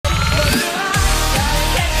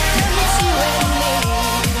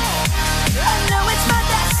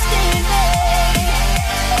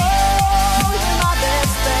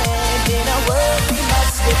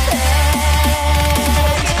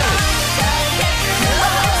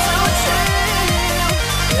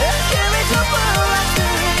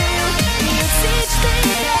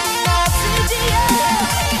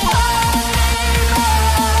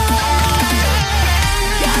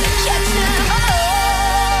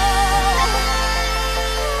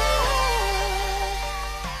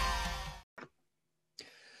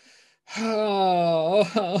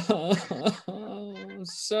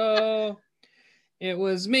So it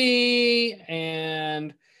was me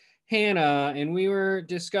and Hannah, and we were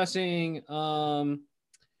discussing our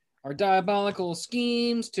diabolical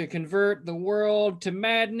schemes to convert the world to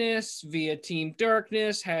madness via Team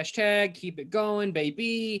Darkness, hashtag keep it going,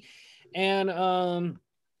 baby. And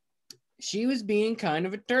she was being kind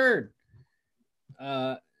of a turd.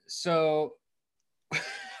 So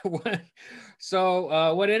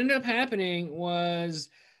what ended up happening was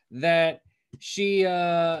that she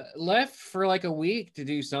left for like a week to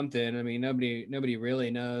do something. I mean, nobody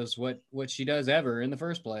really knows what she does ever in the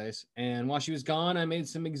first place. And while she was gone, I made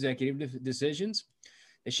some executive decisions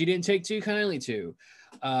that she didn't take too kindly to.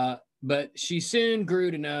 But she soon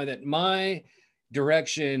grew to know that my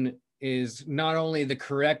direction is not only the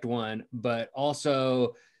correct one, but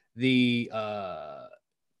also the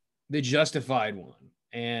justified one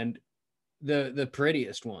and the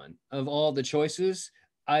prettiest one of all the choices.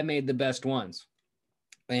 I made the best ones.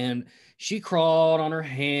 And she crawled on her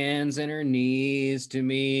hands and her knees to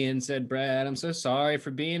me and said, Brad, I'm so sorry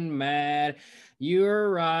for being mad.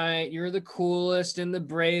 You're right. You're the coolest and the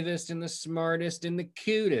bravest and the smartest and the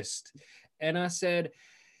cutest. And I said,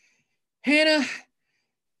 Hannah,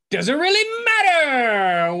 doesn't really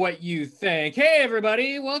matter what you think. Hey,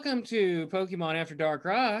 everybody. Welcome to Pokemon After Dark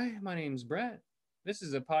Rye. My name's Brett. This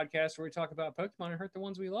is a podcast where we talk about Pokemon and hurt the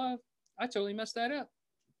ones we love. I totally messed that up.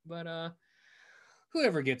 But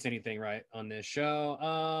whoever gets anything right on this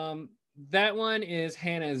show. That one is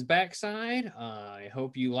Hannah's backside. I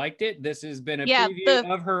hope you liked it. This has been a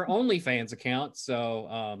preview of her OnlyFans account.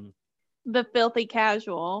 So the filthy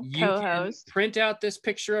casual co-host. Can print out this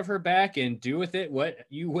picture of her back and do with it what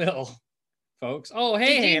you will, folks. Oh, hey,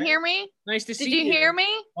 did you Hannah. hear me? Nice to see you. Did you hear me?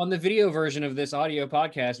 On the video version of this audio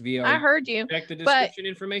podcast via I heard you. Check the description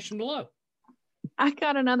information below. I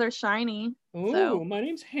got another shiny. Oh, my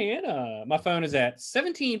name's Hannah. My phone is at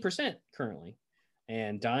 17% currently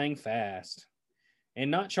and dying fast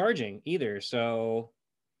and not charging either. So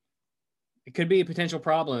it could be a potential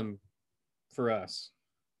problem for us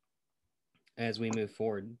as we move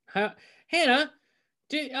forward. Hannah,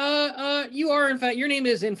 you are in fact, your name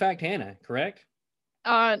is in fact Hannah, correct?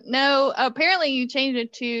 No, apparently you changed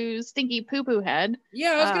it to Stinky Poo Poo Head.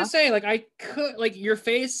 Yeah, I was gonna say, like, I could, like, your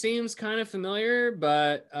face seems kind of familiar,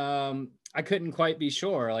 but I couldn't quite be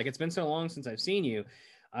sure. Like, it's been so long since I've seen you.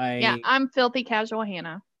 Yeah, I'm filthy casual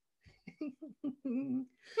Hannah.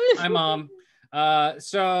 Hi, Mom.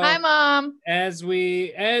 Hi, Mom. As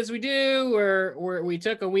we do, we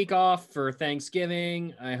took a week off for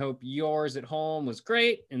Thanksgiving. I hope yours at home was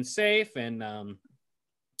great and safe and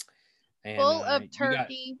full of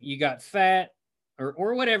turkey. You got fat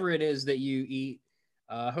or whatever it is that you eat.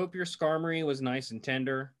 Hope your skarmory was nice and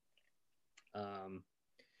tender.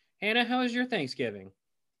 Hannah, how was your Thanksgiving?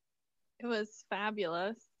 It was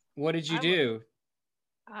fabulous. What did you do?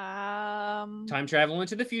 Time travel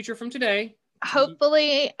into the future from today.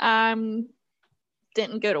 Hopefully,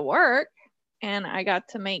 didn't go to work and I got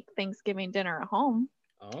to make Thanksgiving dinner at home.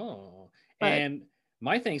 Oh, and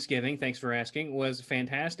my Thanksgiving, thanks for asking, was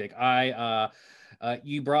fantastic.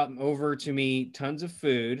 You brought over to me tons of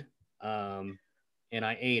food, and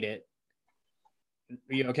I ate it.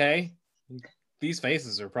 Are you okay? These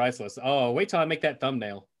faces are priceless. Oh, wait till I make that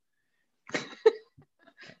thumbnail.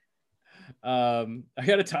 I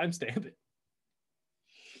gotta timestamp it.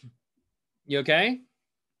 You okay?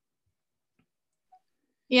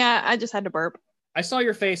 Yeah, I just had to burp. I saw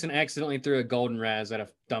your face and accidentally threw a golden raz at a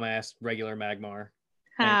dumbass regular Magmar.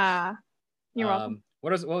 You're welcome.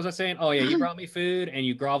 What was I saying? Oh yeah, you brought me food and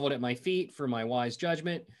you groveled at my feet for my wise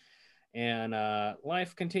judgment, and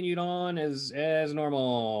life continued on as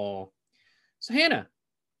normal. So Hannah,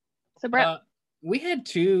 Brett, we had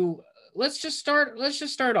two. Let's just start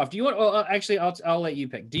off. Do you want? Actually, I'll let you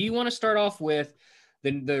pick. Do you want to start off with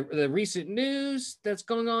the recent news that's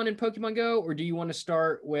going on in Pokemon Go, or do you want to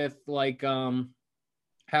start with like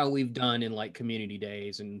how we've done in like community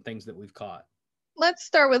days and things that we've caught? Let's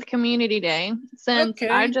start with Community Day, since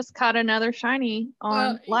I just caught another shiny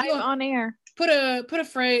on live on air. Put a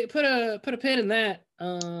pin in that,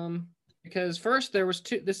 because first there was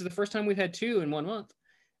two. This is the first time we've had two in 1 month.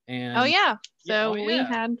 And we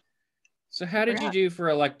had. So how did you do for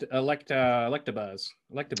Electabuzz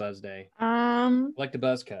Day?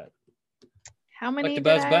 Electabuzz cut. How many did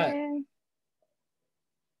I?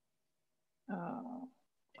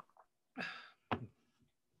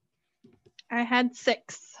 I had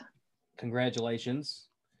 6. Congratulations.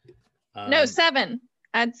 No, 7.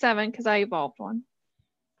 I had 7 because I evolved one.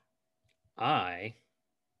 I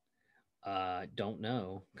don't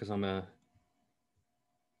know because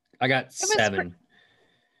I got 7.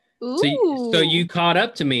 So you Ooh. caught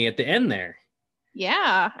up to me at the end there.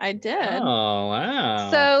 Yeah, I did. Oh,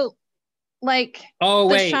 wow. So, like, Oh,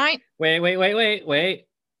 the wait. shine. Wait.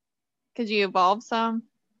 Could you evolve some?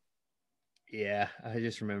 Yeah, I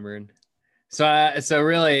just remembered. So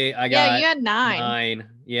really, I Yeah, you got had 9. 9.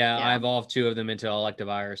 Yeah, I Yeah. evolved 2 of them into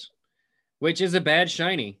Electivires, which is a bad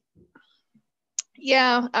shiny.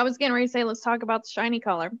 Yeah, I was getting ready to say, let's talk about the shiny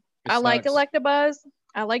color. It I like sucks. Electabuzz.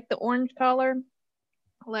 I like the orange color.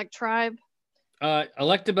 Electribe.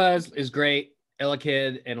 Electabuzz is great.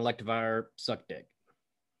 Elekid and Electivire suck dick.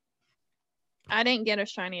 I didn't get a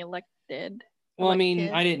shiny elected. Well, I mean,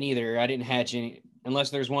 Elected. I didn't either. I didn't hatch any, unless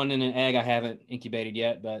there's one in an egg I haven't incubated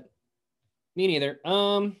yet, but me neither.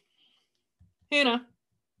 Hannah,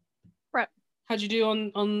 Right. how'd you do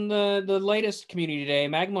on the latest community day,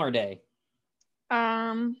 Magmar Day?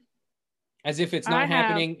 Um, As if it's I not have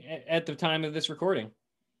happening at the time of this recording.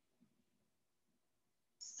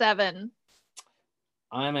 7.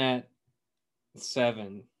 I'm at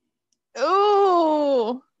 7.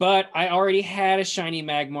 Ooh. But I already had a shiny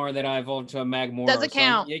Magmar that I evolved to a Magmar. Does it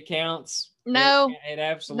count? It counts. No. It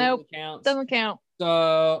absolutely counts. Doesn't count.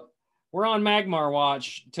 So we're on Magmar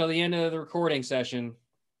watch till the end of the recording session.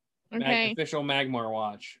 Okay. Official Magmar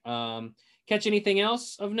watch. Catch anything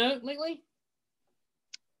else of note lately?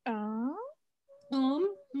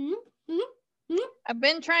 I've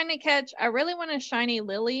been trying to catch. I really want a shiny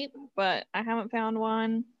Lily, but I haven't found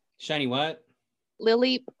one. Shiny what?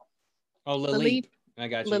 Lily. Oh, Lileep. I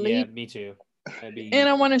got you. Lileep. Yeah, me too. And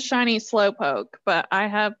I want a shiny Slowpoke, but I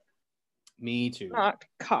have me too. Not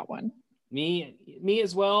caught one. Me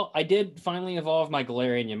as well. I did finally evolve my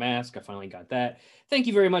Galarian Yamask. I finally got that. Thank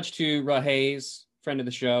you very much to Hayes, friend of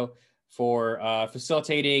the show, for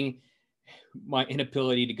facilitating my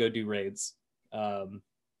inability to go do raids.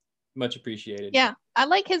 Much appreciated. Yeah, I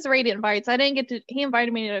like his raid invites. I didn't get to. He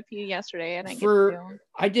invited me to a few yesterday. I didn't get to do them.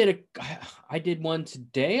 I did one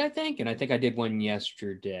today, I think, and I think I did one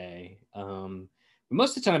yesterday.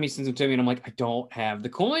 Most of the time he sends them to me, and I'm like, I don't have the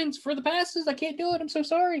coins for the passes. I can't do it. I'm so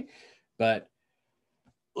sorry. But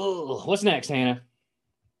what's next, Hannah?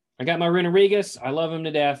 I got my Renorigas. I love him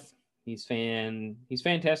to death. He's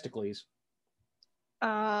fantastically.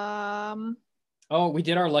 Oh, we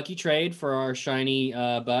did our lucky trade for our shiny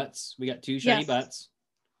butts. We got 2 shiny butts.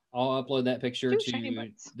 I'll upload that picture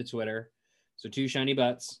to the Twitter. So 2 shiny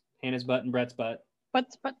butts. Hannah's butt and Brett's butt.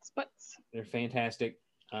 Butts. They're fantastic.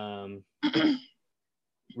 Really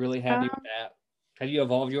happy with that. Have you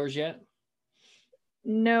evolved yours yet?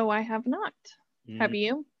 No, I have not. Have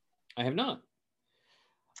you? I have not.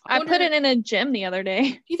 I put it in a gym the other day.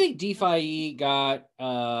 Do you think DeFi got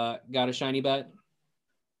a shiny butt?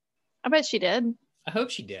 I bet she did. I hope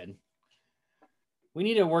she did. We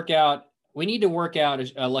need to work out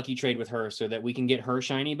a lucky trade with her so that we can get her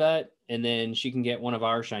shiny butt, and then she can get one of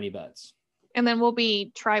our shiny butts. And then we'll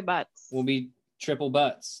be tri-butts. We'll be triple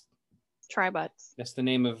butts. Tri-butts. That's the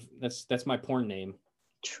name of that's my porn name.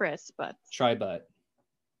 Tris butts. Tri-butt.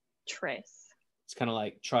 Tris. It's kind of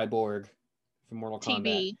like Triborg from Mortal TB.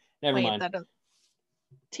 Kombat. Never mind.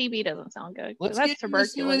 TB doesn't sound good. Let's get into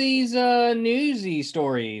some of these newsy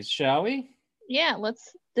stories, shall we? Yeah,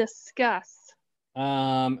 let's discuss.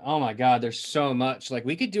 Oh my God, there's so much. Like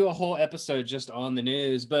we could do a whole episode just on the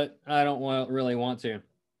news, but I don't really want to.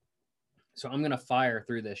 So I'm gonna fire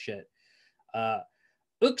through this shit.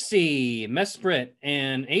 Uxie, Mesprit,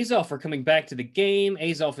 and Azelf are coming back to the game.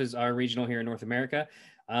 Azelf is our regional here in North America.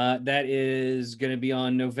 That is going to be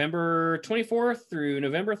on November 24th through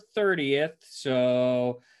November 30th.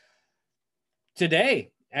 So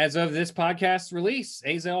today, as of this podcast release,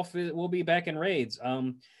 Azelf will be back in raids.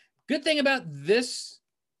 Good thing about this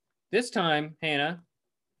time, Hannah.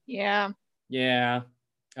 Yeah.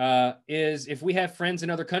 Is if we have friends in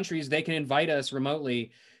other countries, they can invite us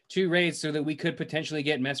remotely to raids so that we could potentially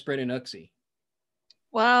get Mesprit and Uxie.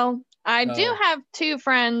 Well, I do have 2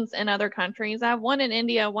 friends in other countries. I have one in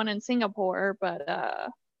India, one in Singapore, but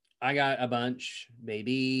I got a bunch,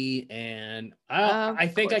 baby, and I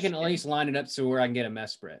think I can at least line it up to where I can get a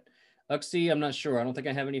Mesprit. Uxie, I'm not sure. I don't think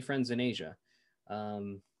I have any friends in Asia.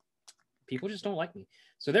 People just don't like me.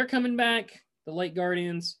 So they're coming back, the Lake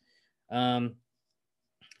Guardians.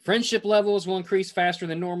 Friendship levels will increase faster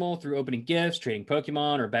than normal through opening gifts, trading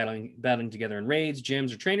Pokemon, or battling together in raids,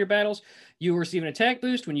 gyms, or trainer battles. You will receive an attack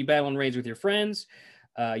boost when you battle in raids with your friends.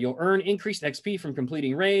 You'll earn increased XP from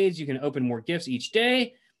completing raids. You can open more gifts each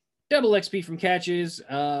day. Double XP from catches.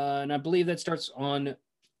 And I believe that starts on...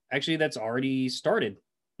 Actually, that's already started.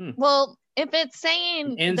 Well, if it's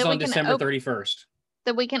saying... It ends on December 31st.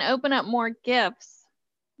 That we can open up more gifts,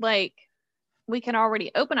 like... we can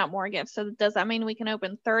already open up more gifts. So does that mean we can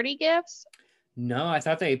open 30 gifts? No, I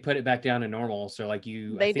thought they put it back down to normal. So like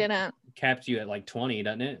They didn't. Capped you at like 20,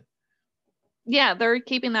 doesn't it? Yeah, they're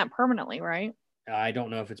keeping that permanently, right? I don't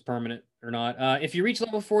know if it's permanent or not. If you reach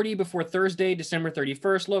level 40 before Thursday, December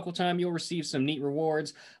 31st, local time, you'll receive some neat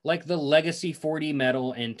rewards like the Legacy 40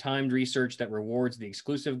 medal and timed research that rewards the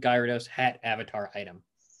exclusive Gyarados hat avatar item.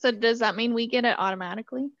 So does that mean we get it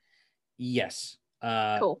automatically? Yes.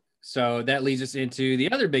 Cool. So that leads us into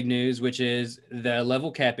the other big news, which is the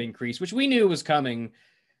level cap increase, which we knew was coming.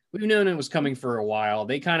 We've known it was coming for a while.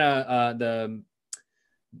 They kind of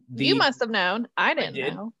you must have known. I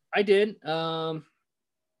didn't know. I did. That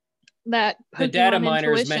the data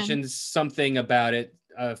miners mentioned something about it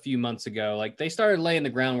a few months ago. Like they started laying the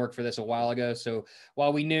groundwork for this a while ago. So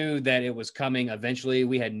while we knew that it was coming eventually,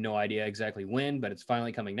 we had no idea exactly when, but it's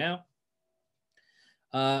finally coming now.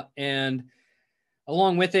 And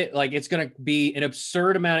along with it, like it's going to be an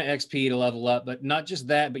absurd amount of XP to level up, but not just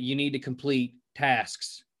that, but you need to complete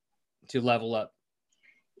tasks to level up.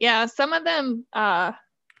 Yeah, some of them, I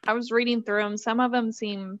was reading through them. Some of them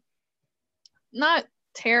seem not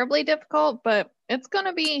terribly difficult, but it's going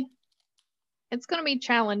to be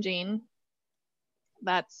challenging.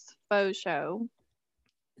 That's faux show.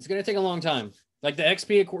 It's going to take a long time. Like the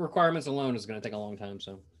XP requirements alone is going to take a long time.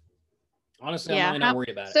 So honestly, I'm really not worried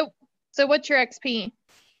about it. So what's your XP?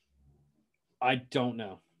 I don't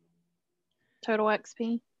know. Total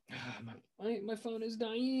XP? My phone is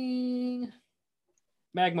dying.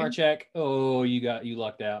 Magmar check. Oh, you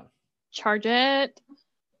lucked out. Charge it.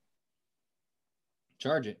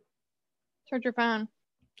 Charge it. Charge your phone.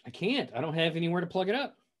 I can't. I don't have anywhere to plug it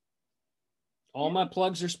up. All my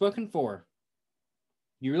plugs are spoken for.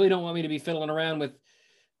 You really don't want me to be fiddling around with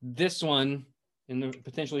this one and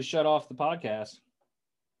potentially shut off the podcast.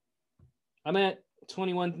 I'm at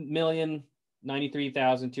 21,093,280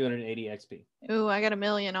 XP. Ooh, I got 1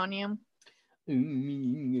 million on you.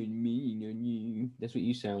 That's what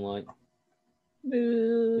you sound like.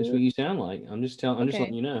 Boo. That's what you sound like. I'm just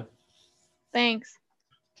letting you know. Thanks.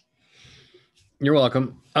 You're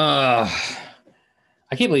welcome. I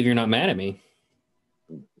can't believe you're not mad at me.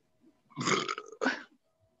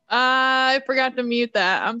 I forgot to mute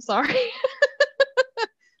that. I'm sorry.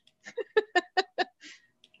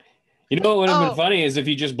 You know what would have been funny is if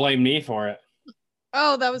you just blamed me for it.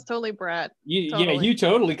 Oh, that was totally Brett. Yeah, you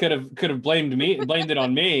totally could have blamed it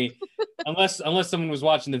on me, unless someone was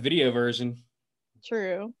watching the video version.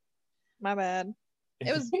 True. My bad.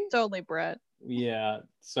 It was totally Brett. Yeah.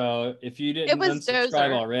 So if you didn't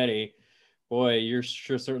unsubscribe already, boy, you're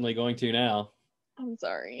certainly going to now. I'm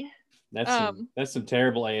sorry. That's some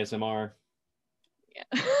terrible ASMR.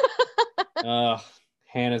 Yeah.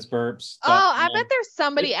 Hannah's burps. I bet there's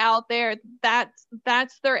somebody out there that's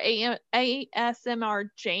their ASMR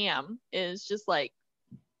jam is just like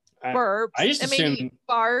burps. I just assume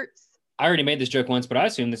farts. I already made this joke once, but I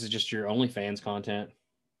assume this is just your OnlyFans content.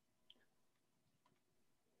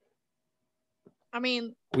 I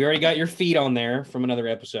mean, we already got your feet on there from another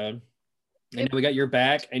episode, and now we got your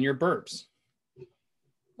back and your burps.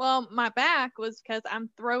 Well, my back was because I'm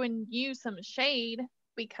throwing you some shade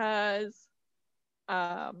because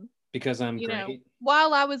I'm great.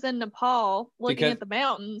 While I was in Nepal looking at the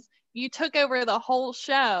mountains, you took over the whole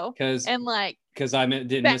show because I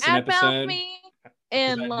didn't miss an episode. Me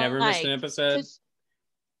and never missed an episode.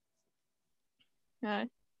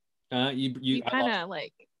 You kind of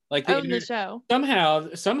like own the show.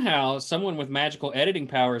 Somehow, someone with magical editing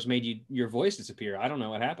powers made your voice disappear. I don't know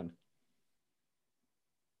what happened.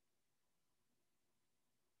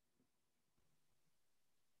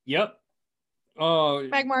 Yep. Oh,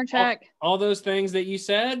 Magmar check. All those things that you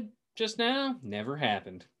said just now never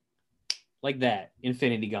happened. Like that,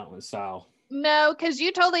 Infinity Gauntlet style. No, because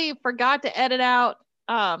you totally forgot to edit out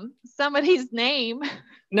somebody's name.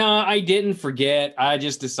 No, I didn't forget. I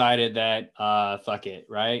just decided that fuck it,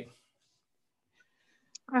 right?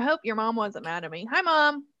 I hope your mom wasn't mad at me. Hi,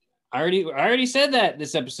 Mom. I already said that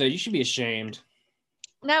this episode. You should be ashamed.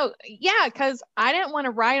 No, yeah, because I didn't want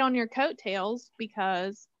to ride on your coattails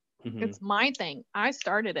because it's my thing. I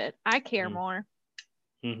started it. I care more.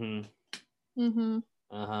 So,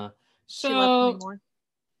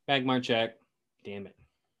 Magmar check. Damn it.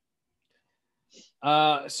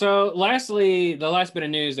 So lastly, the last bit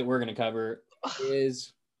of news that we're going to cover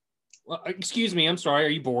is, well, excuse me, I'm sorry. Are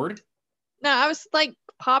you bored? No, I was like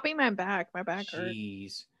popping my back. My back hurt.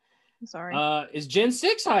 Jeez. I'm sorry. Is Gen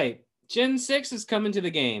 6 hype? Gen 6 is coming to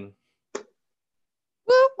the game.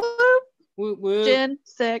 Whoop, whoop. Whoop, whoop. Gen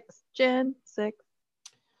 6.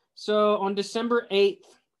 So on December 8th,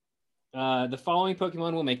 the following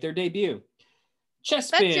Pokemon will make their debut.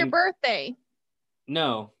 Chest That's your spin. birthday.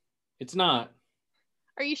 No, it's not.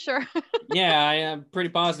 Are you sure? Yeah, I am pretty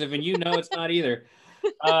positive, and you know it's not either.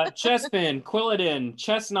 Chespin, Quilladin,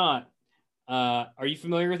 Chestnut. Are you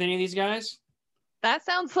familiar with any of these guys? That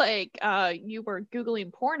sounds like you were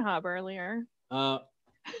Googling Pornhub earlier. God,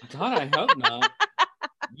 I hope not.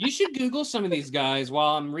 You should Google some of these guys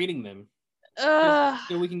while I'm reading them, so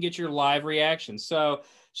we can get your live reaction. So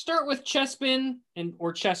start with Chespin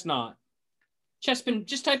or Chestnut. Chespin,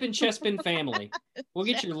 just type in Chespin family. We'll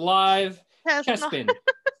get your live Chespin.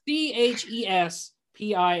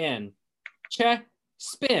 Chespin.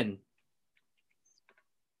 Chespin.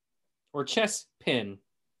 Or Chespin.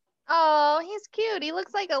 Oh, he's cute. He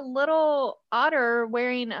looks like a little otter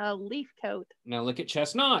wearing a leaf coat. Now look at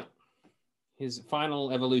Chestnut. His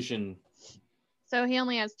final evolution. So he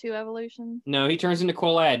only has 2 evolutions? No, he turns into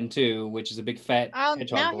Quilladin too, which is a big fat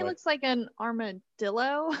hedgehog now boy. he looks like an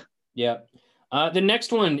armadillo. Yep. The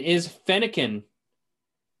next one is Fennekin.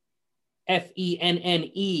 Fennekin.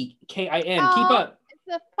 Oh, Keep up. It's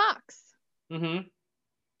a fox. Mm-hmm.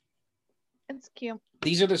 It's cute.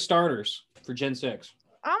 These are the starters for Gen 6.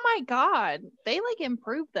 Oh my god. They like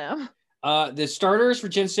improved them. The starters for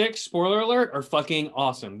Gen 6, spoiler alert, are fucking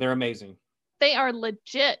awesome. They're amazing. They are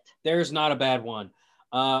legit. There's not a bad one.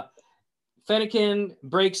 Fennekin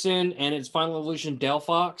breaks in and its final evolution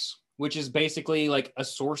Delphox, which is basically like a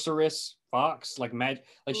sorceress fox, like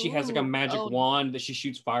she has like a magic wand that she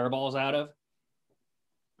shoots fireballs out of.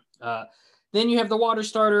 Then you have the water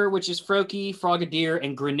starter, which is Froakie, Frogadier,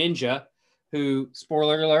 and Greninja, who,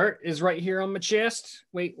 spoiler alert, is right here on my chest.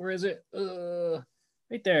 Wait, where is it? Right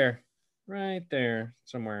there. Right there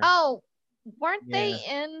somewhere. Oh, weren't they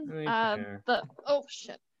in the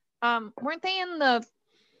shit. Weren't they in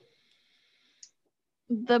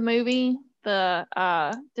the movie,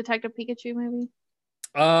 the Detective Pikachu movie?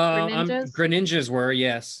 Greninjas were,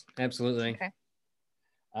 yes, absolutely. Okay.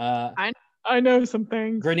 I know some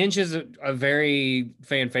things. Greninja's a very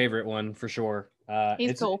fan favorite one for sure.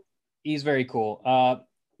 He's cool. He's very cool.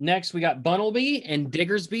 Next, we got Bunnelby and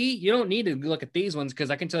Diggersby. You don't need to look at these ones because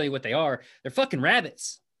I can tell you what they are. They're fucking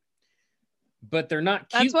rabbits. But they're not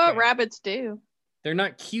cute. That's what rabbits do. They're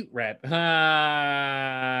not cute rabbits.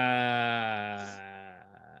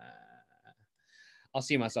 I'll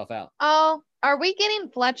see myself out. Oh, are we getting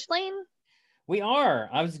Fletchling? We are.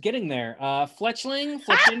 I was getting there. Fletchling,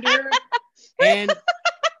 Fletchinder, and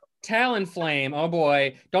Talonflame. Oh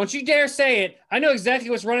boy. Don't you dare say it. I know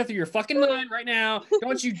exactly what's running through your fucking mind right now.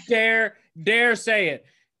 Don't you dare say it.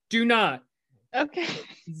 Do not. Okay.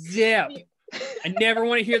 Zip. I never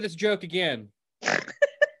want to hear this joke again.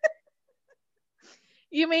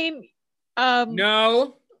 You mean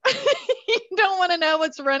no. You don't want to know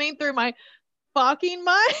what's running through my fucking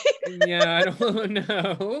mind? Yeah, I don't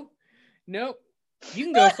know. Nope.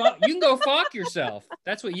 You can go fuck yourself.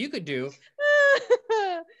 That's what you could do.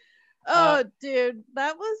 Dude,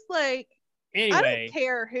 that was like anyway. I don't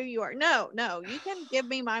care who you are. No, you can give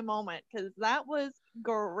me my moment because that was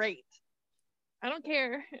great. I don't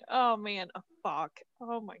care. Oh man, fuck.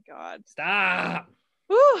 Oh my god. Stop.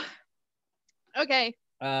 Whew. Okay.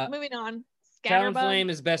 Moving on. Talonflame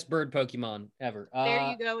is best bird Pokemon ever. There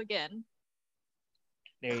you go again.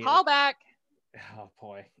 Call back. Oh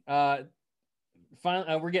boy.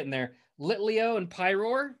 Finally, we're getting there. Litleo and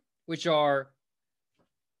Pyroar, which are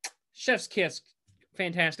chef's kiss,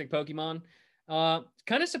 fantastic Pokemon.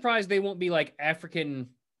 Kind of surprised they won't be like African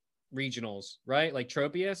regionals, right? Like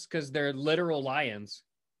Tropius, because they're literal lions.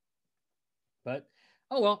 But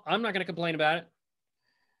oh well, I'm not gonna complain about it.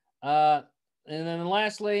 And then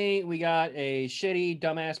lastly, we got a shitty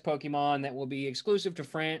dumbass Pokemon that will be exclusive to the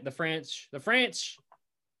French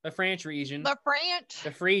region. The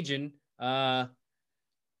Phrygian.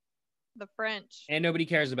 The French. And nobody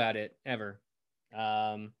cares about it ever.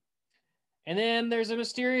 And then there's a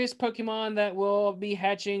mysterious Pokemon that will be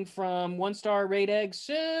hatching from 1-star raid eggs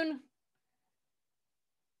soon.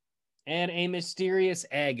 And a mysterious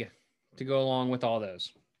egg to go along with all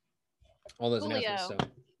those. All those announcements. So,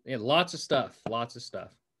 yeah, lots of stuff.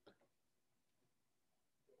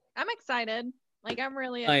 I'm excited. Like, I'm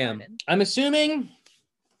really excited. I am. I'm assuming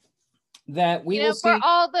that we will see. For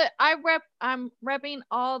I'm repping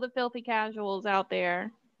all the filthy casuals out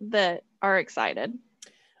there that are excited.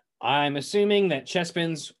 I'm assuming that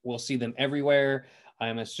Chespins, we'll see them everywhere.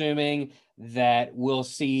 I'm assuming that we'll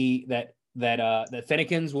see that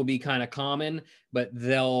Fennekins will be kind of common, but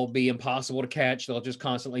they'll be impossible to catch. They'll just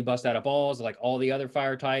constantly bust out of balls like all the other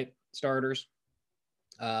fire type starters.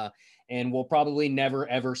 And we'll probably never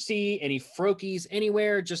ever see any Froakies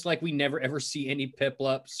anywhere, just like we never ever see any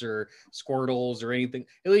Piplups or Squirtles or anything,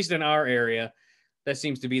 at least in our area. that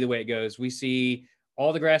seems to be the way it goes. We see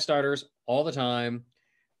all the grass starters all the time.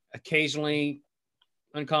 Occasionally,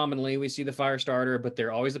 uncommonly, we see the fire starter, but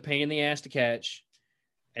they're always a pain in the ass to catch.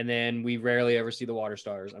 And then we rarely ever see the water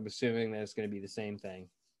starters. I'm assuming that it's going to be the same thing.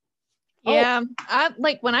 Yeah, I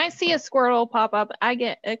like when I see a Squirtle pop up, I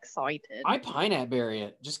get excited. I pineapple berry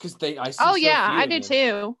it just because I see. Oh so yeah, few I of do them.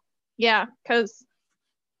 too. Yeah, because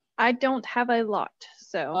I don't have a lot.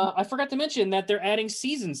 So I forgot to mention that they're adding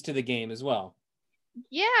seasons to the game as well.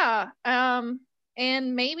 yeah,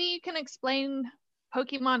 and maybe you can explain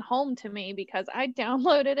Pokemon Home to me because I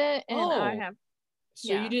downloaded it and I have.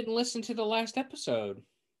 So you didn't listen to the last episode?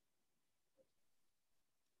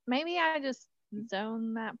 Maybe I just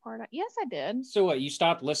zoned that part out. Yes, I did. So what? You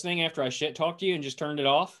stopped listening after I shit talked you and just turned it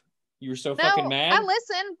off? You were so fucking mad? I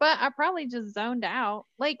listened, but I probably just zoned out.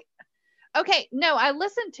 Like, okay, no, I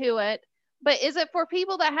listened to it, but is it for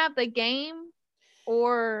people that have the game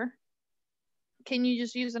or can you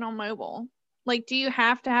just use it on mobile? Like, do you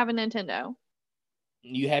have to have a Nintendo?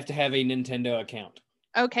 You have to have a Nintendo account.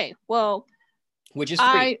 Okay, well, which is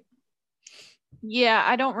free.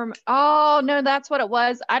 I don't remember. Oh, no, that's what it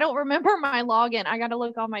was. I don't remember my login. I got to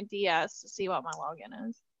look on my DS to see what my login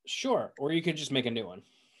is. Sure, or you could just make a new one.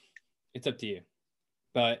 It's up to you.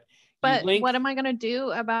 But what am I going to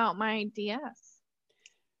do about my DS?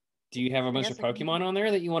 Do you have a bunch of Pokemon on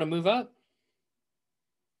there that you want to move up?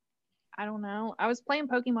 I don't know. I was playing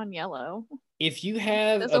Pokemon Yellow. If you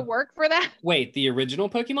have... Does it work for that? Wait, the original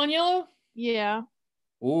Pokemon Yellow? Yeah.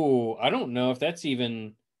 Ooh, I don't know if that's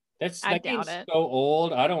even... I doubt it. So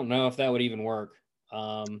old. I don't know if that would even work.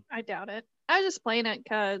 I doubt it. I was just playing it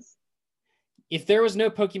because... If there was no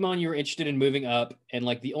Pokemon you were interested in moving up, and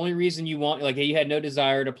like the only reason you want... Like you had no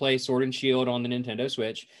desire to play Sword and Shield on the Nintendo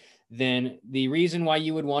Switch, then the reason why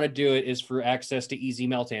you would want to do it is for access to easy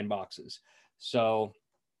Meltan boxes. So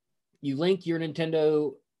you link your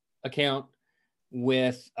Nintendo account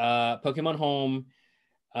with Pokemon Home,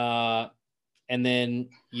 and then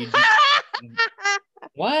you do...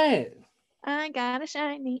 What? I got a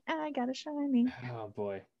shiny. Oh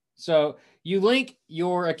boy. So you link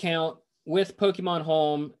your account with Pokemon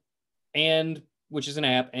Home, and which is an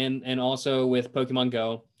app, and also with Pokemon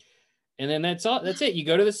Go. And then that's all. That's it. You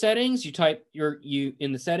go to the settings, you type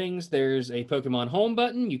in the settings, there's a Pokemon Home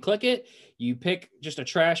button, you click it, you pick just a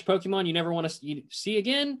trash Pokemon you never want to see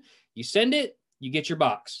again, you send it, you get your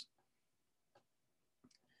box.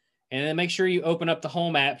 And then make sure you open up the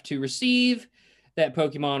Home app to receive that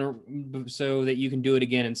Pokemon so that you can do it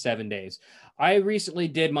again in 7 days. I recently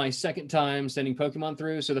did my second time sending Pokemon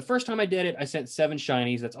through. So the first time I did it, I sent 7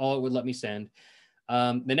 shinies. That's all it would let me send.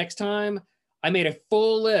 The next time I made a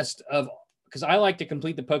full list of, because I like to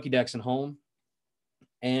complete the Pokédex in Home.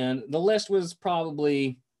 And the list was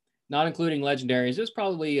probably, not including legendaries, it was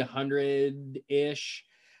probably 100-ish,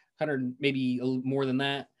 100, maybe more than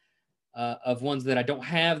that, of ones that I don't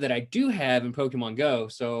have that I do have in Pokemon Go.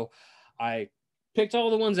 So I picked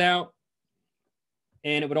all the ones out,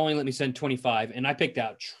 and it would only let me send 25. And I picked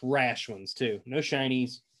out trash ones too. No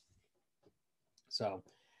shinies. So,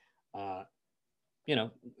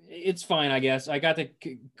 it's fine, I guess. I got to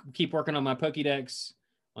keep working on my Pokédex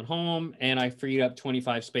on Home, and I freed up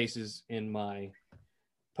 25 spaces in my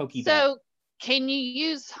Pokédex. So can you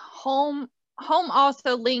use Home? Home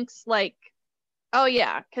also links like, oh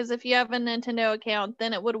yeah, because if you have a Nintendo account,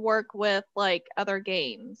 then it would work with like other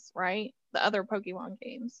games, right? The other Pokemon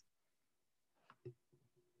games.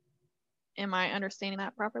 Am I understanding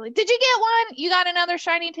that properly? Did you get one? You got another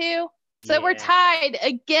shiny too? So we're tied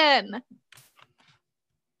again.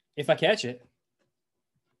 If I catch it.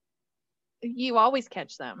 You always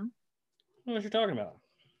catch them. What are you talking about?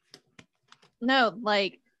 No,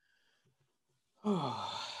 like,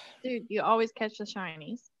 dude, you always catch the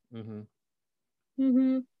shinies.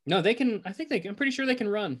 No, they can. I'm pretty sure they can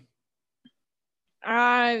run.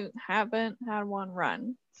 I haven't had one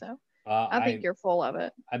run, so I think you're full of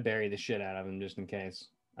it. I bury the shit out of them just in case.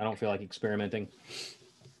 I don't feel like experimenting.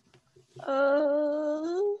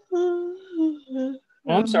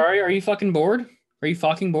 I'm sorry. Are you fucking bored? Are you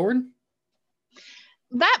fucking bored?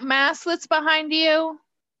 That mask that's behind you,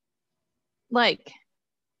 like,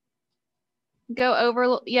 go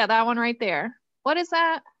over. Yeah, that one right there. What is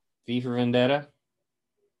that? V for Vendetta?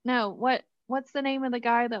 No, what's the name of the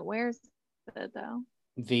guy that wears it, though?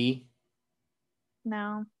 V?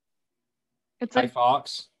 No. It's Guy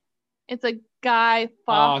Fawkes? It's a Guy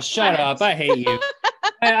Fawkes. Oh, shut up. I hate you.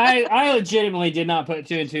 I legitimately did not put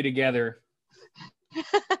 2 and 2 together.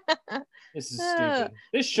 This is stupid.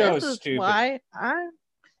 This show is stupid.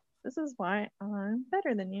 This is why I'm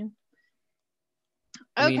better than you.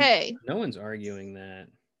 I Okay. mean, no one's arguing that.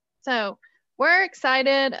 So we're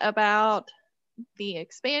excited about the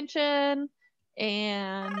expansion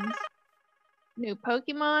and new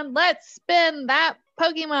Pokemon. Let's spin that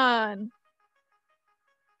Pokemon.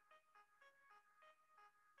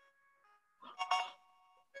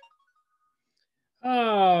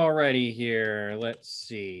 Alrighty here. Let's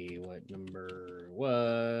see what number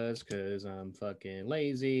was, because I'm fucking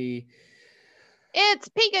lazy. It's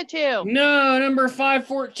Pikachu. No, number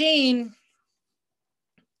 514.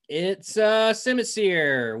 It's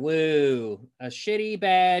Simisear. Woo. A shitty,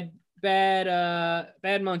 bad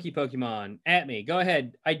monkey Pokemon. At me. Go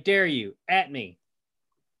ahead. I dare you. At me.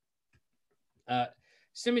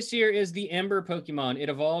 Simisear is the Ember Pokemon. It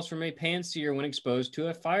evolves from a Pansear when exposed to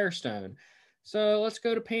a Firestone. So let's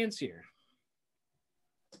go to Pansear.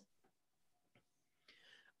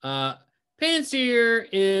 Pansear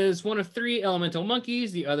is one of 3 elemental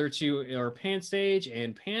monkeys. The other 2 are Pansage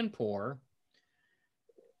and Panpour.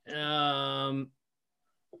 And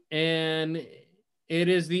it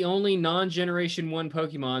is the only non-Generation 1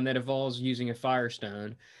 Pokemon that evolves using a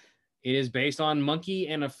Firestone. It is based on monkey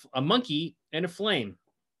and a monkey and a flame.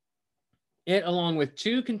 It, along with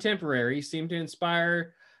 2 contemporaries, seem to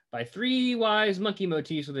inspire by 3 wise monkey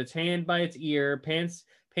motifs with its hand by its ear.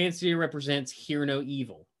 Pansear represents hear no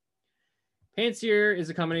evil. Pansear is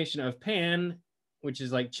a combination of pan, which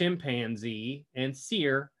is like chimpanzee, and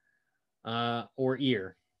sear, or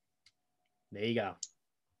ear. There you go.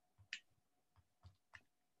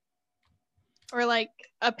 Or like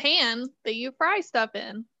a pan that you fry stuff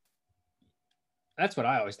in. That's what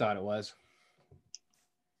I always thought it was.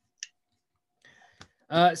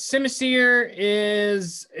 Simisear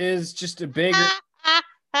is just a bigger.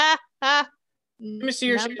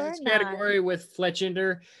 Simisear shares its category with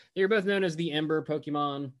Fletchinder. They're both known as the Ember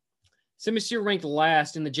Pokemon. Simisear ranked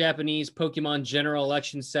last in the Japanese Pokemon General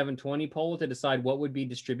Election 720 poll to decide what would be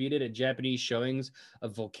distributed at Japanese showings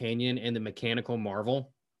of Volcanion and the Mechanical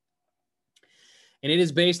Marvel. And it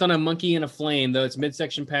is based on a monkey and a flame, though its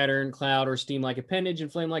midsection pattern, cloud, or steam-like appendage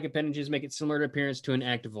and flame-like appendages make it similar in appearance to an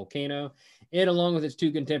active volcano. It, along with its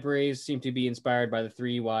 2 contemporaries, seem to be inspired by the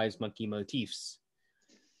 3 wise monkey motifs.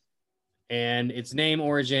 And its name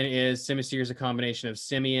origin is Simisear is a combination of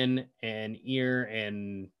simian and ear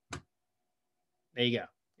and there you go,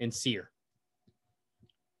 and sear.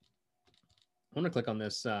 I want to click on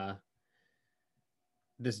this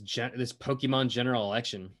this Pokemon General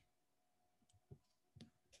Election.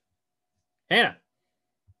 Hannah.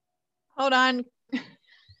 Hold on.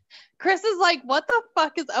 Chris is like, what the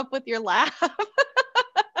fuck is up with your laugh?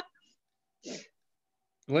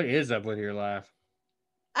 What is up with your laugh?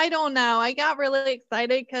 I don't know. I got really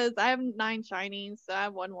excited because I have 9 shinies, so I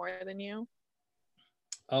have 1 more than you.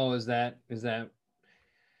 Oh, is that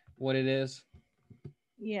what it is?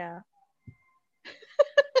 Yeah.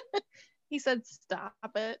 He said, stop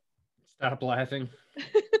it. Stop laughing.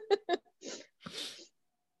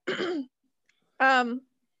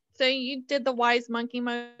 So you did the wise monkey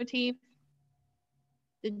motif.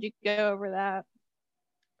 Did you go over that?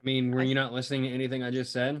 I mean, were you not listening to anything I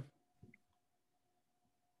just said?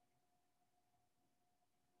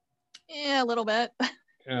 Yeah, a little bit.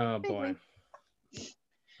 Oh boy.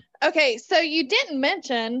 Okay, so you didn't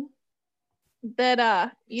mention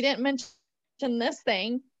that you didn't mention this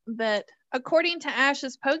thing that according to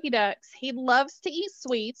Ash's Pokédex, he loves to eat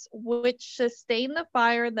sweets which sustain the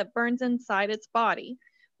fire that burns inside its body,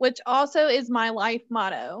 which also is my life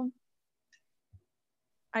motto.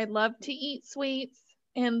 I love to eat sweets,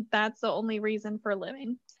 and that's the only reason for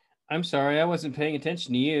living. I'm sorry, I wasn't paying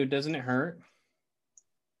attention to you. Doesn't it hurt?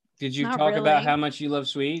 Did you Not talk really. about how much you love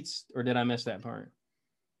sweets, or did I miss that part?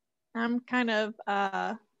 I'm kind of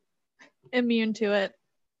immune to it,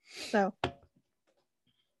 so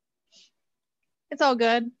it's all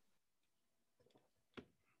good.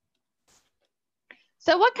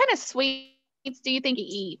 So what kind of sweets do you think he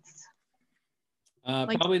eats?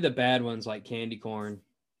 Probably the bad ones like candy corn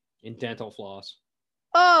and dental floss.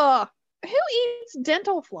 Oh, who eats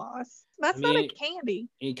dental floss? That's not a candy.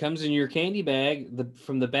 It comes in your candy bag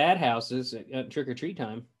from the bad houses at trick-or-treat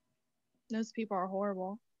time. Those people are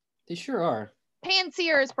horrible. They sure are.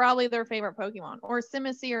 Pansear is probably their favorite Pokemon, or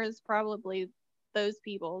Simisear is probably those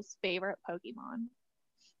people's favorite Pokemon.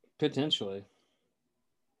 Potentially.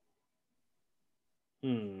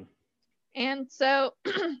 And so,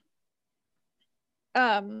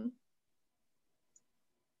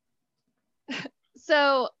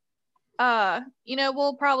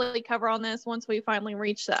 we'll probably cover on this once we finally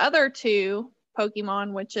reach the other 2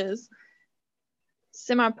 Pokemon, which is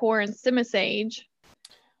Simipour and Simisage.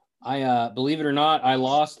 I believe it or not, I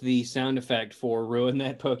lost the sound effect for Ruin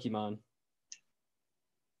That Pokemon.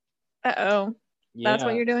 Uh-oh. That's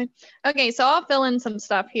what Yeah. you're doing? Okay, so I'll fill in some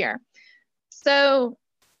stuff here. So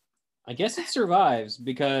I guess it survives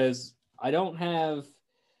because I don't have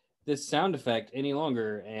this sound effect any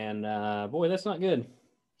longer. And boy, that's not good.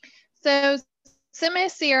 So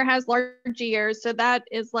Simisear has large ears, so that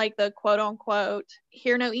is like the quote unquote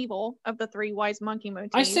hear no evil of the three wise monkey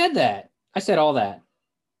motif. I said that. I said all that.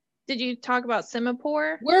 Did you talk about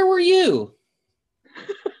Simipour? Where were you?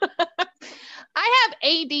 I have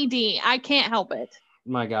ADD. I can't help it.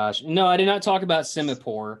 My gosh. No, I did not talk about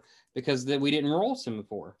Simipour because we didn't roll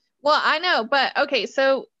Simipour. Well, I know, but okay,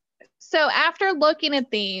 so after looking at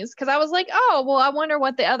these, because I was like, oh, well, I wonder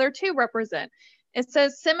what the other two represent. It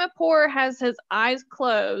says Simipour has his eyes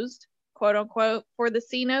closed, quote unquote, for the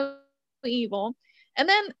see no evil. And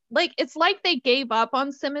then, like, it's like they gave up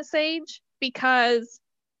on Simisage because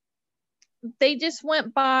they just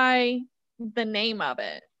went by the name of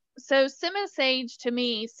it. So Simisage, to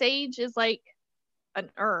me, sage is like an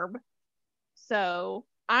herb. So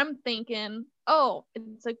I'm thinking, oh,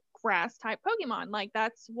 it's a grass type Pokemon. Like,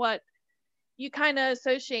 that's what you kind of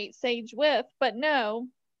associate sage with. But no,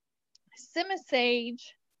 Simisage,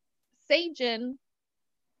 Sagen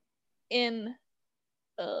in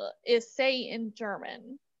is say in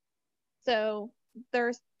German. So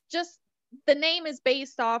there's just the name is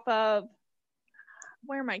based off of,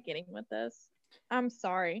 where am I getting with this? I'm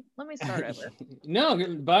sorry. Let me start over.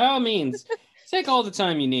 No, by all means, take all the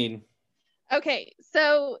time you need. Okay,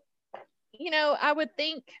 so I would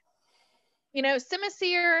think,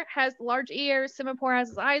 Simisear has large ears, Simipour has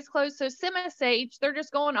his eyes closed. So Simisage, they're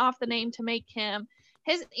just going off the name to make him.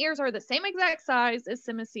 His ears are the same exact size as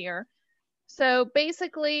Simisear. So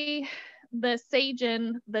basically, the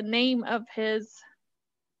Sagen, the name of his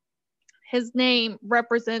name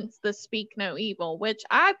represents the speak no evil, which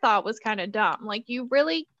I thought was kind of dumb. Like, you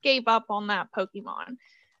really gave up on that Pokemon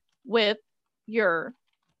with your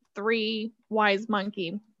three wise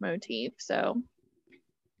monkey motif. So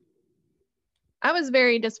I was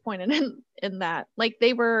very disappointed in that. Like,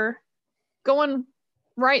 they were going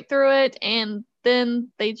right through it, and then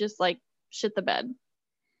they just like shit the bed.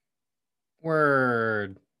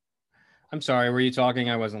 Word. I'm sorry. Were you talking?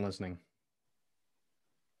 I wasn't listening.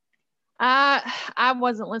 I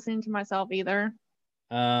wasn't listening to myself either.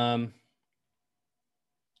 Come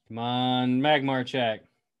on, Magmar check.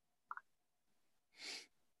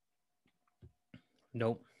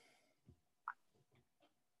 Nope.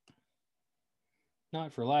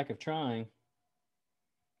 Not for lack of trying.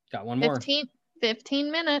 Got one more.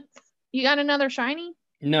 15 minutes. You got another shiny?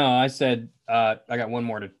 No, I said I got one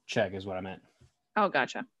more to check is what I meant. Oh,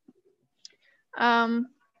 gotcha.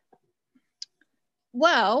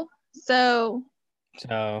 Well, so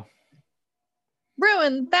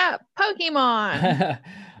ruin that Pokemon.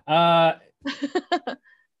 I'll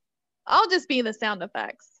just be the sound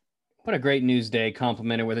effects. What a great news day,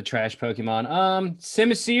 complimented with a trash Pokemon.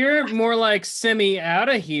 Simisear, more like Simi out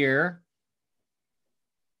of here.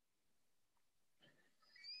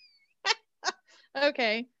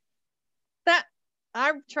 Okay. That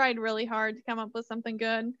I've tried really hard to come up with something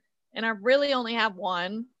good, and I really only have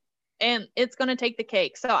one, and it's going to take the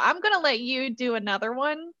cake. So I'm going to let you do another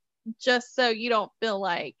one just so you don't feel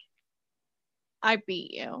like I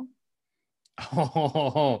beat you.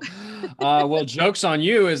 Oh, well, joke's on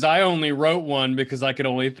you, as I only wrote one because I could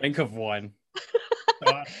only think of one.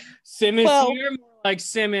 Simisear, more like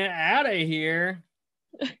Simi out of here.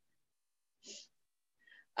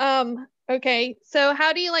 Okay, so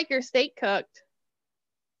how do you like your steak cooked?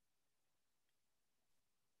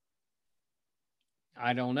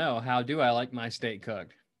 I don't know. How do I like my steak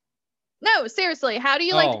cooked? No, seriously, how do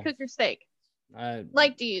you like to cook your steak? How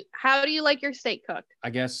do you like your steak cooked?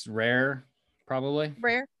 I guess rare, probably.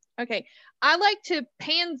 Rare? Okay. I like to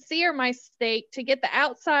pan sear my steak to get the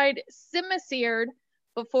outside semi-seared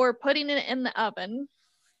before putting it in the oven.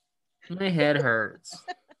 My head hurts.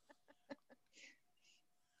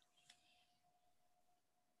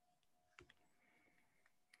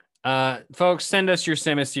 Folks, send us your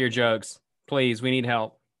Simisear jokes. Please, we need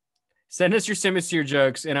help. Send us your Simisear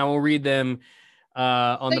jokes, and I will read them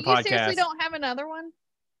on the podcast. You seriously don't have another one?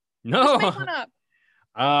 No. Just make one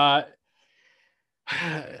up.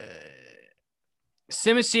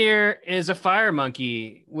 Simisear is a fire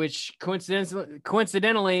monkey, which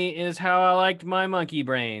coincidentally is how I liked my monkey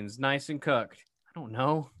brains, nice and cooked. I don't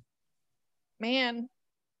know. Man,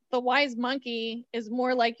 the wise monkey is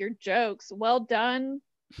more like your jokes. Well done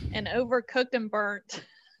and overcooked and burnt.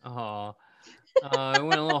 Oh, it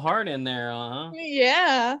went a little hard in there, huh?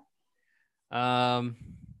 Yeah.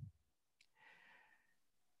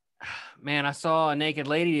 Man, I saw a naked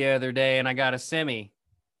lady the other day and I got a semi.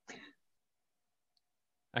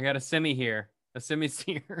 I got a semi here. A semi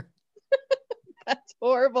seer. That's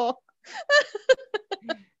horrible.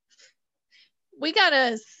 We got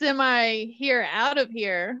a semi here out of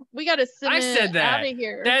here. We got a semi I said that. out of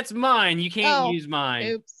here. That's mine. You can't Oh, use mine.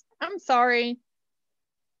 Oops. I'm sorry.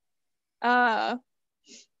 I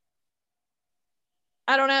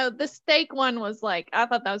don't know. The steak one was like, I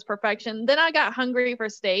thought that was perfection. Then I got hungry for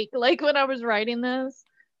steak, like when I was writing this.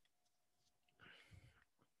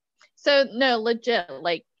 So no, legit,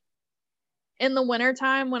 like in the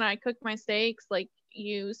wintertime when I cook my steaks, like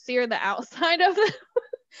you sear the outside of them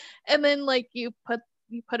and then like you put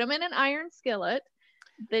them in an iron skillet,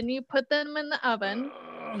 then you put them in the oven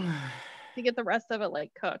to get the rest of it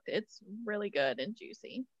like cooked. It's really good and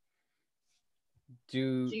juicy.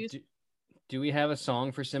 Do we have a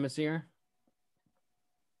song for Simisear?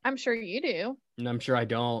 I'm sure you do. And I'm sure I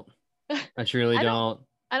don't. I truly don't.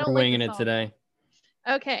 I don't We're like winging it today.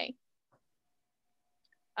 Okay.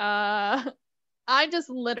 I just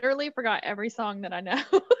literally forgot every song that I know.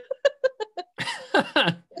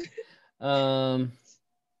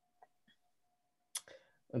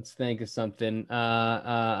 Let's think of something.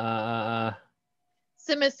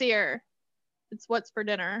 Simisear. It's what's for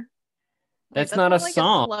dinner. That's not a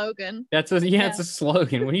song. A slogan. It's a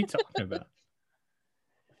slogan. What are you talking about?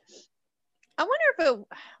 I wonder if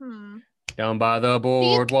it Down by the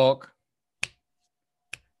boardwalk.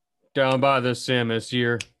 Down by the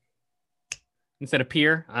Simisear. Instead of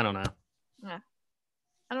pier? I don't know. Yeah.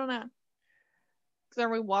 I don't know. Because are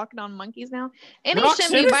we walking on monkeys now? And he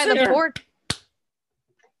shouldn't be by the board.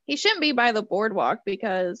 He shouldn't be by the boardwalk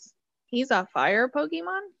because he's a fire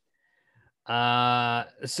Pokemon.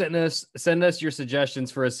 Send us your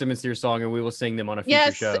suggestions for a Simisear song and we will sing them on a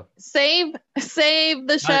future show. Save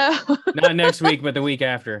the show. Not next week, but the week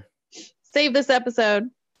after. Save this episode.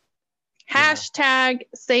 Hashtag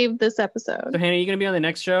save this episode. So Hannah, are you gonna be on the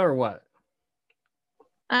next show or what?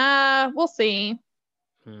 We'll see.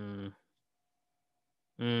 Well,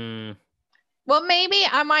 maybe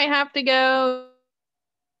I might have to go.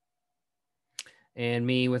 And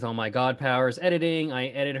me with all my god powers editing, I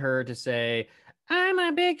edit her to say, "I'm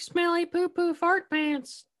a big smelly poo poo fart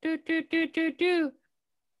pants." Do do do do do.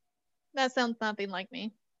 That sounds nothing like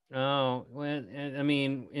me. Oh, well, I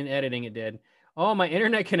mean, in editing it did. Oh, my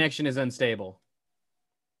internet connection is unstable.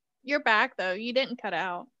 You're back though. You didn't cut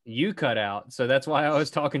out. You cut out, so that's why I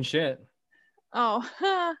was talking shit. Oh,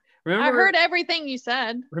 remember, I heard everything you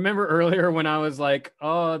said. Remember earlier when I was like,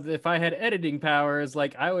 "Oh, if I had editing powers,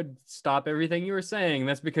 like I would stop everything you were saying."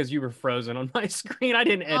 That's because you were frozen on my screen. I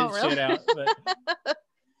didn't edit shit out. But...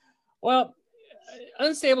 Well,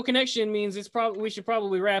 unstable connection means we should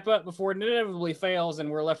probably wrap up before it inevitably fails and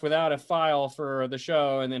we're left without a file for the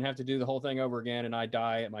show and then have to do the whole thing over again and I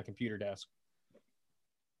die at my computer desk.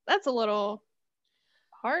 That's a little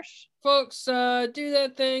harsh. Folks, do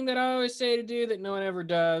that thing that I always say to do that no one ever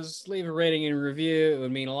does. Leave a rating and review. It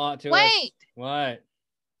would mean a lot to us. Wait. What?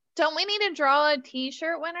 Don't we need to draw a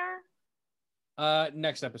t-shirt winner?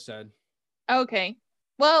 Next episode. Okay.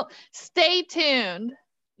 Well, stay tuned.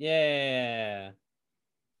 Yeah.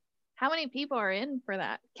 How many people are in for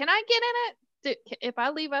that? Can I get in it? If I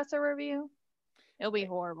leave us a review? It'll be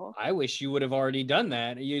horrible. I wish you would have already done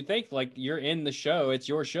that. You'd think like you're in the show. It's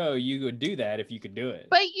your show. You would do that if you could do it.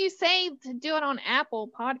 But you say to do it on Apple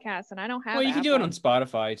Podcasts, and I don't have. Well, you can do it on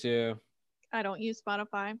Spotify too. I don't use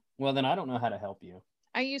Spotify. Well, then I don't know how to help you.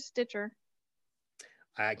 I use Stitcher.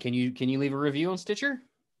 Can you leave a review on Stitcher?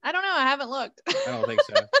 I don't know. I haven't looked. I don't think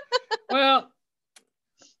so. Well,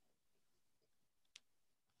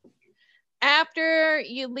 after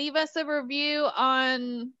you leave us a review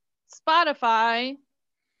on Spotify,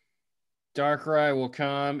 Darkrai will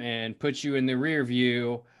come and put you in the rear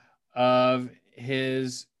view of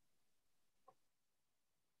his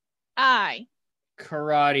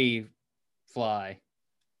karate fly.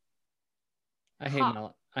 I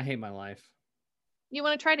hate my life. You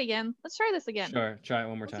want to try it again? Let's try this again. Sure, try it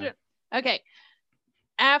one more time. Okay.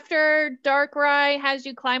 After Darkrai has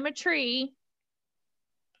you climb a tree.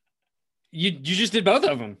 You just did both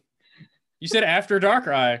of them. You said after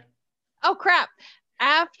Darkrai. Oh crap.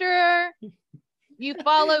 After you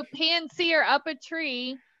follow Pansear up a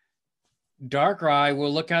tree, Darkrai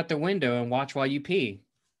will look out the window and watch while you pee.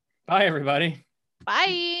 Bye, everybody.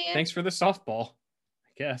 Bye. Thanks for the softball,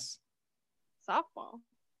 I guess. Softball.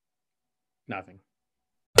 Nothing.